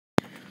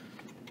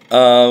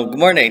Good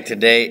morning.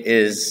 Today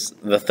is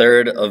the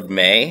 3rd of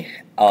May,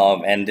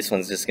 and this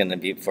one's just going to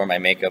be for my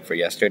makeup for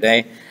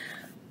yesterday.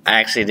 I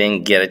actually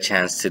didn't get a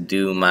chance to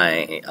do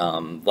my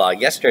vlog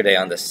yesterday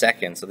on the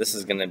 2nd, so this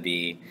is going to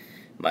be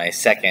my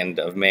 2nd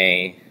of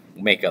May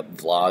makeup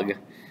vlog,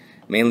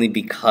 mainly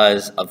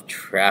because of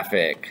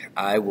traffic.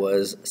 I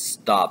was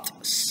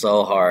stopped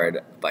so hard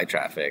by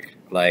traffic.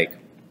 Like,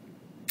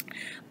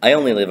 I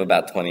only live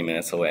about 20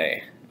 minutes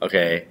away,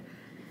 okay?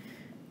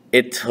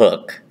 It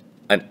took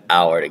an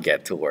hour to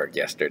get to work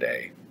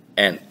yesterday,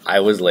 and I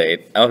was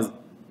late. I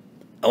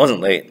wasn't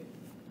late,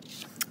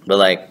 but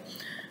like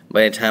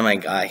by the time I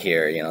got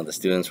here, the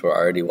students were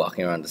already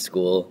walking around the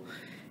school,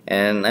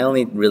 and I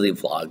only really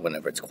vlog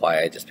whenever it's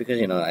quiet, just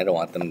because I don't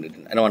want I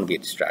don't want to be a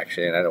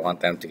distraction. I don't want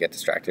them to get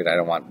distracted. I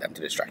don't want them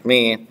to distract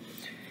me.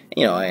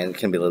 And it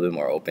can be a little bit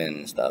more open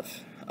and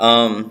stuff.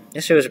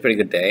 Yesterday was a pretty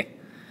good day.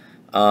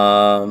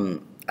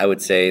 I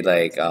would say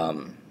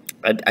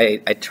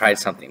I tried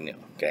something new.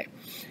 Okay.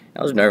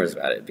 I was nervous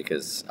about it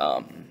because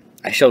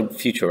I showed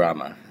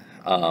Futurama,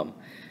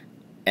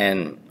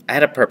 and I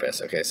had a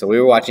purpose. Okay, so we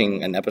were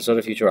watching an episode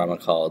of Futurama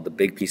called "The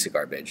Big Piece of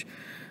Garbage."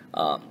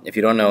 If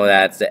you don't know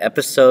that, it's the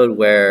episode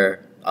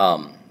where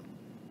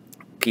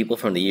people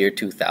from the year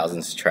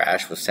 2000's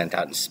trash was sent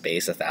out in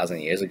space 1,000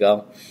 years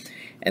ago,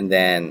 and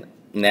then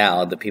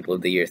now the people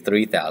of the year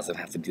 3000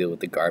 have to deal with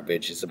the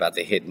garbage. It's about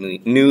to hit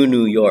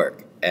New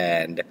York,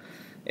 and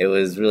it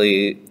was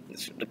really,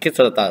 the kids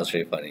thought it was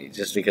pretty funny,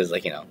 just because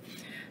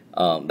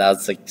that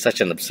was like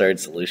such an absurd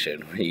solution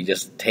where you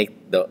just take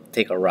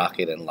a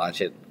rocket and launch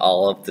it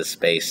all up to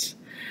space.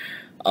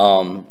 I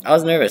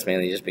was nervous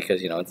mainly just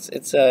because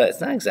it's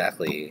not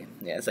exactly,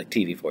 it's like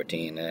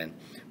TV-14, and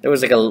there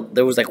was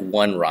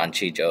one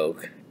raunchy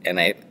joke, and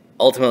I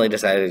ultimately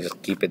decided to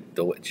just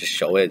just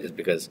show it, just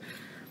because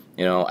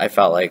I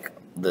felt like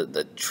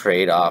the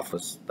trade-off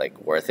was like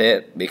worth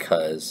it,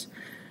 because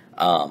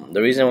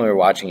the reason we were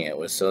watching it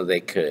was so they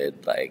could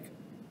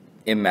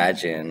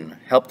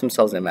help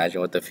themselves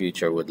imagine what the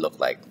future would look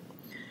like.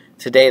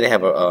 Today they're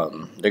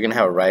gonna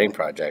have a writing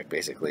project,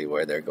 basically,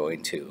 where they're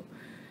going to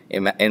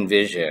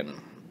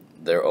envision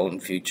their own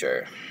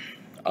future,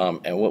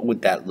 and what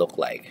would that look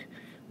like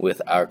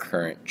with our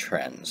current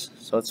trends.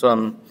 So it's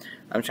I'm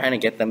trying to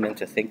get them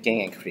into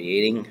thinking and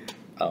creating,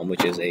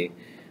 which is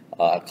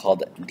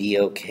called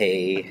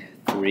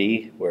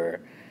DOK3,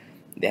 where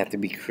they have to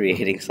be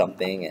creating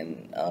something,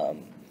 and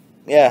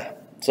yeah,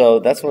 so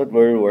that's what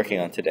we're working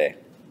on today.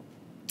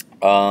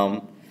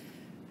 I'm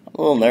a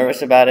little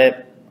nervous about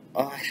it.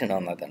 Oh, actually, no,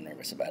 I'm not that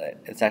nervous about it.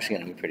 It's actually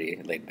going to be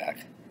pretty laid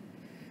back.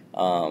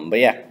 But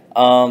yeah,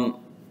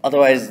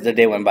 otherwise, the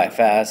day went by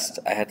fast.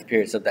 I had the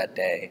periods of that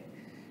day,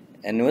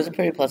 and it was a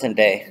pretty pleasant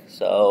day.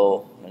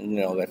 So,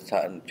 got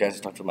to chance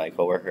to talk to my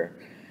coworker.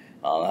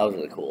 That was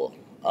really cool.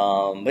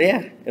 But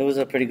yeah, it was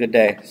a pretty good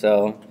day.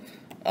 So,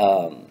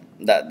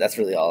 that's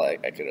really all I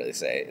could really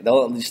say.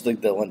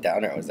 The one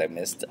downer was I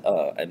missed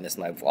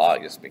my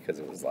vlog, just because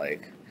it was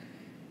like,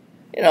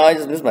 I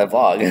just missed my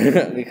vlog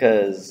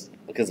because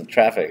of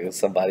traffic.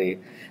 Somebody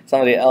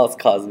else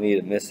caused me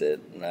to miss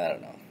it. I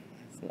don't know.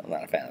 I'm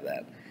not a fan of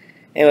that.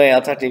 Anyway,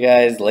 I'll talk to you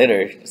guys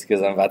later, just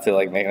because I'm about to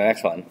make the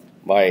next one.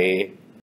 Bye.